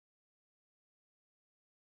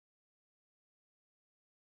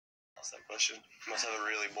Ask that question. You must have a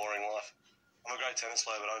really boring life. I'm a great tennis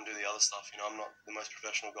player, but I don't do the other stuff. You know, I'm not the most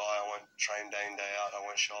professional guy. I won't train day in, day out. I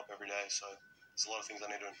won't show up every day. So there's a lot of things I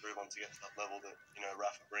need to improve on to get to that level that, you know,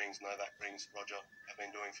 Rafa brings, Novak brings, Roger have been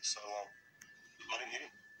doing for so long. I didn't hit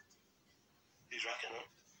him. He's racking it.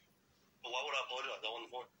 But why would I apologise? I won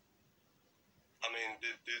the point. I mean,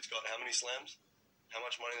 dude's got how many slams? How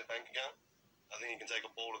much money in the bank account? I think he can take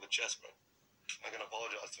a ball to the chest, bro. I'm not going to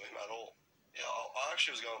apologise to him at all. Yeah, I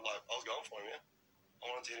actually was going, I was going for him, yeah.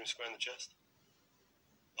 I wanted to hit him square in the chest.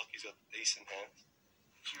 Look, he's got decent hands.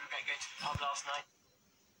 Did you regret going to the pub last night?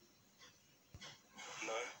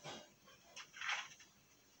 No.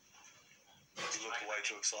 You look way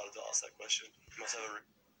too excited to ask that question. You must have a...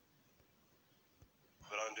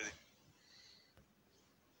 But I don't do the...